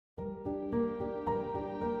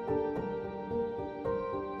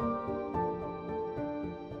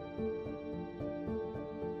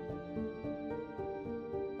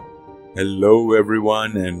Hello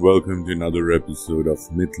everyone and welcome to another episode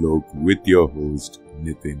of Mythology with your host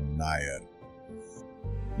Nitin Nair.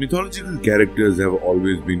 Mythological characters have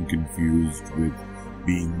always been confused with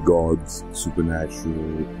being gods,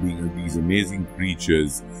 supernatural, being these amazing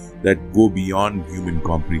creatures that go beyond human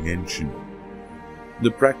comprehension.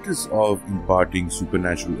 The practice of imparting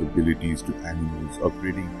supernatural abilities to animals or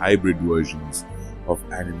creating hybrid versions of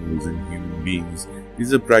animals and human beings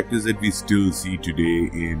is a practice that we still see today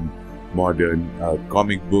in modern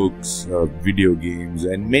comic books, video games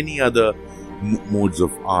and many other modes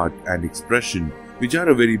of art and expression which are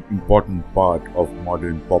a very important part of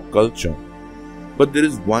modern pop culture. But there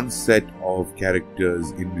is one set of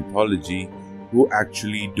characters in mythology who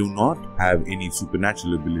actually do not have any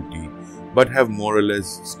supernatural ability but have more or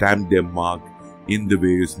less stamped their mark in the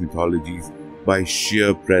various mythologies by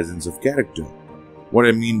sheer presence of character. What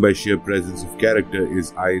I mean by sheer presence of character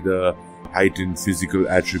is either heightened physical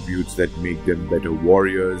attributes that make them better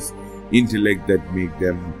warriors, intellect that make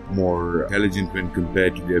them more intelligent when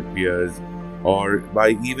compared to their peers, or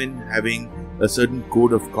by even having a certain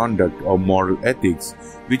code of conduct or moral ethics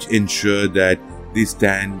which ensure that they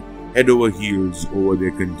stand head over heels over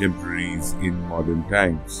their contemporaries in modern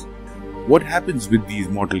times. What happens with these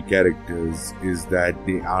mortal characters is that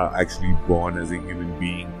they are actually born as a human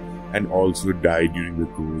being and also die during the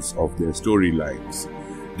course of their storylines.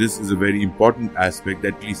 This is a very important aspect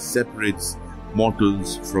that really separates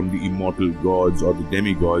mortals from the immortal gods or the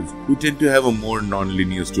demigods who tend to have a more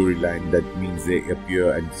non-linear storyline that means they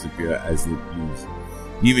appear and disappear as they please.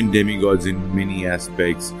 Even demigods in many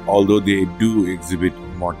aspects, although they do exhibit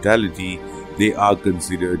immortality, they are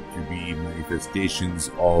considered to be manifestations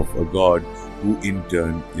of a god who in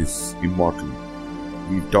turn is immortal.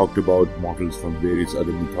 We've talked about mortals from various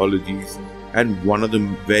other mythologies, and one of the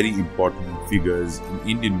very important figures in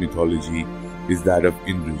Indian mythology is that of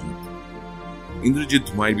Indrajit.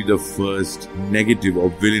 Indrajit might be the first negative or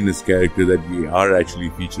villainous character that we are actually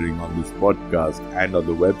featuring on this podcast and on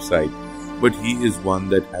the website, but he is one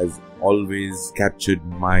that has always captured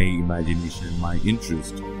my imagination and my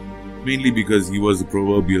interest, mainly because he was a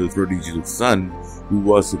proverbial prodigal son who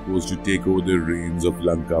was supposed to take over the reins of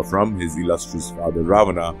Lanka from his illustrious father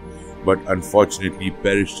Ravana, but unfortunately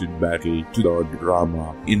perished in battle to Lord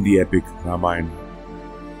Rama in the epic Ramayana.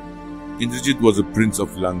 Indrajit was a prince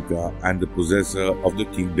of Lanka and the possessor of the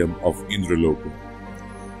kingdom of Indraloka.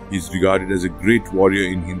 He is regarded as a great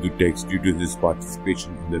warrior in Hindu texts due to his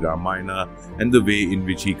participation in the Ramayana and the way in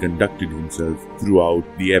which he conducted himself throughout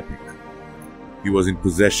the epic. He was in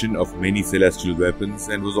possession of many celestial weapons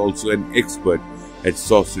and was also an expert at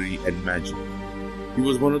sorcery and magic. He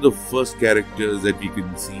was one of the first characters that we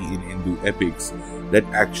can see in Hindu epics that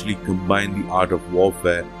actually combine the art of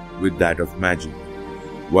warfare with that of magic.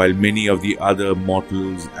 While many of the other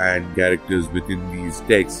mortals and characters within these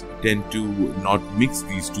texts tend to not mix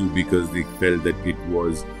these two because they felt that it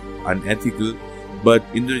was unethical, but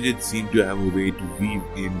Indrajit seemed to have a way to weave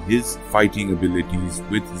in his fighting abilities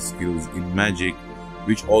with his skills in magic,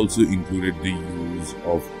 which also included the use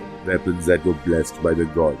of weapons that were blessed by the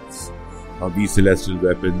gods. Now these celestial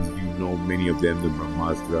weapons, you know many of them, the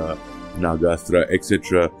brahmastra, nagastra,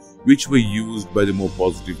 etc., which were used by the more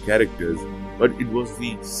positive characters, but it was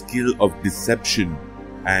the skill of deception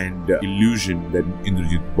and illusion that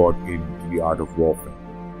Indrajit brought into the art of warfare.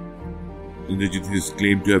 Indrajit is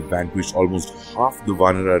claimed to have vanquished almost half the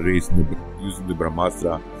vanara race using the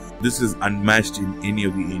brahmastra. This is unmatched in any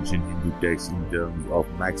of the ancient Hindu texts in terms of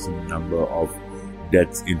maximum number of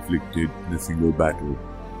deaths inflicted in a single battle.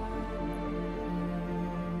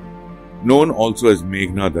 Known also as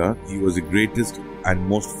Meghnada, he was the greatest and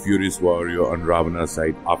most furious warrior on Ravana's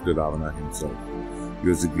side after Ravana himself. He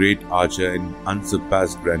was a great archer and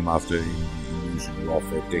unsurpassed grandmaster in the illusion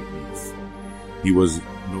warfare techniques. He was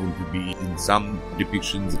known to be in some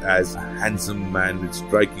depictions as a handsome man with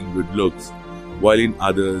striking good looks, while in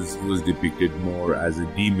others he was depicted more as a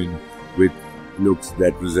demon with looks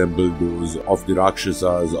that resembled those of the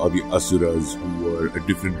Rakshasas or the Asuras, who were a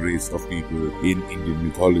different race of people in Indian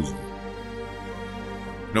mythology.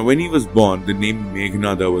 Now when he was born, the name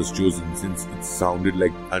Meghanada was chosen since it sounded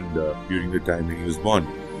like thunder during the time when he was born.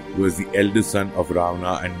 He was the eldest son of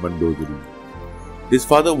Ravana and Mandodari. His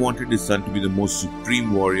father wanted his son to be the most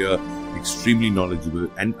supreme warrior, extremely knowledgeable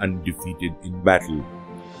and undefeated in battle.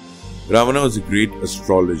 Ravana was a great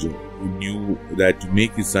astrologer who knew that to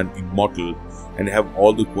make his son immortal and have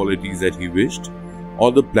all the qualities that he wished,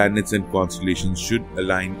 all the planets and constellations should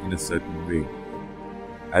align in a certain way.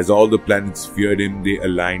 As all the planets feared him, they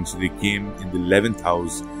aligned, so they came in the 11th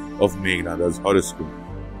house of Meghnada's horoscope.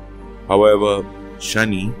 However,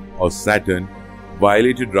 Shani or Saturn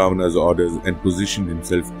violated Ravana's orders and positioned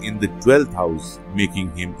himself in the 12th house,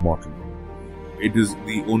 making him mortal. It is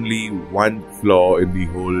the only one flaw in the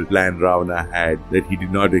whole plan Ravana had, that he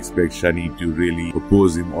did not expect Shani to really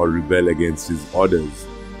oppose him or rebel against his orders.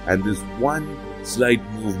 And this one slight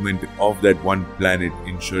movement of that one planet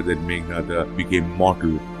ensured that Meghanada became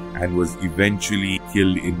mortal and was eventually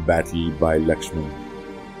killed in battle by Lakshmana.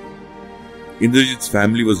 Indrajit's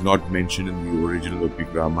family was not mentioned in the original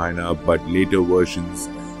epic Ramayana, but later versions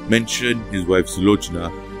mentioned his wife Sulochana,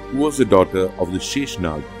 who was the daughter of the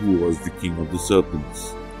Sheshnag, who was the king of the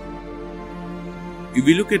serpents. If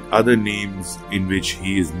we look at other names in which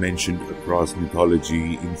he is mentioned across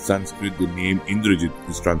mythology, in Sanskrit the name Indrajit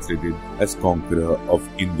is translated as Conqueror of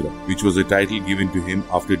Indra, which was a title given to him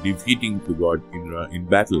after defeating the god Indra in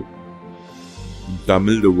battle. In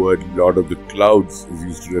Tamil, the word Lord of the Clouds is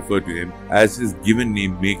used to refer to him, as his given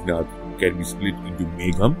name Megnath can be split into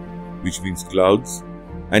Megham, which means clouds,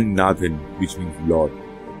 and Nathan, which means Lord.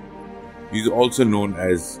 He is also known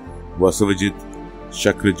as Vasavajit,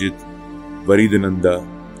 Shakrajit, Varidananda,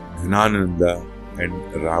 Ghananada and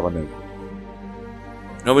Ravanai.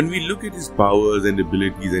 Now when we look at his powers and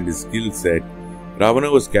abilities and his skill set, Ravana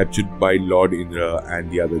was captured by Lord Indra and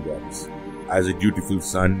the other gods. As a dutiful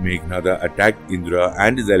son, Meghnada attacked Indra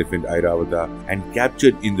and his elephant Airavata and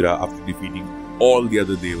captured Indra after defeating all the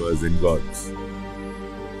other devas and gods.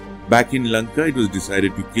 Back in Lanka, it was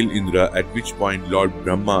decided to kill Indra, at which point Lord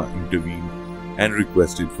Brahma intervened and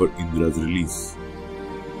requested for Indra's release.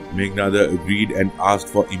 Meghanada agreed and asked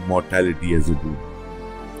for immortality as a boon.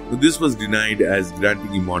 This was denied, as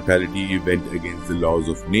granting immortality went against the laws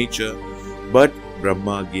of nature, but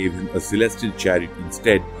Brahma gave him a celestial chariot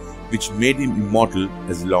instead, which made him immortal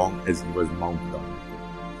as long as he was mounted on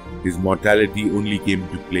it. His mortality only came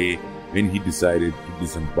into play when he decided to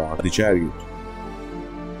disembark the chariot.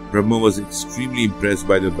 Brahma was extremely impressed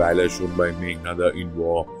by the valor shown by Meghanada in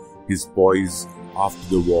war, his poise after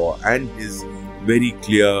the war, and his very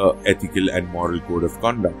clear ethical and moral code of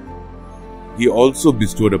conduct. He also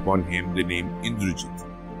bestowed upon him the name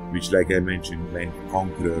Indrajit, which, like I mentioned, meant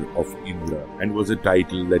Conqueror of Indra, and was a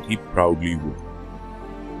title that he proudly wore.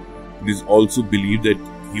 It is also believed that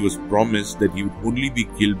he was promised that he would only be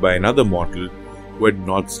killed by another mortal who had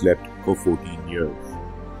not slept for 14 years.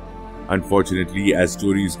 Unfortunately, as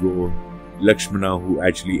stories go, Lakshmana, who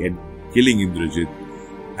actually ended up killing Indrajit,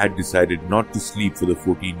 had decided not to sleep for the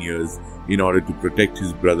 14 years in order to protect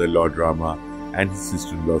his brother Lord Rama and his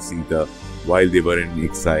sister-in-law Sita while they were in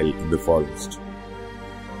exile in the forest.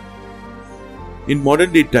 In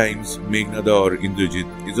modern day times, Meghanada or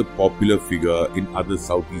Indrajit is a popular figure in other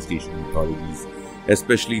Southeast Asian mythologies,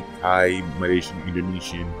 especially Thai, Malaysian,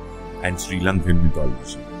 Indonesian and Sri Lankan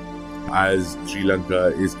mythology. As Sri Lanka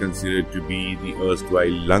is considered to be the erstwhile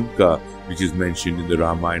Lanka, which is mentioned in the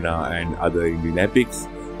Ramayana and other Indian epics,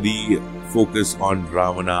 the focus on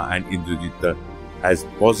Ravana and Indrajit as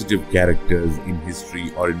positive characters in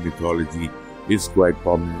history or in mythology is quite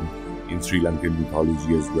prominent in Sri Lankan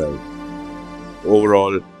mythology as well.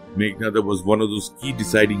 Overall, Meghanada was one of those key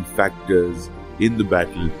deciding factors in the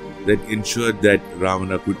battle that ensured that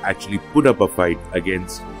Ravana could actually put up a fight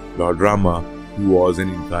against Lord Rama, who was an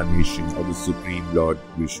incarnation of the Supreme Lord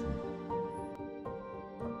Vishnu.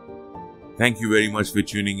 Thank you very much for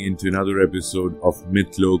tuning in to another episode of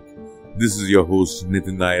Mythloka. This is your host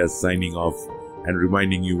Nitin Nair signing off and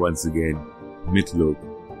reminding you once again,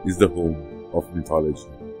 Mythloka is the home of mythology.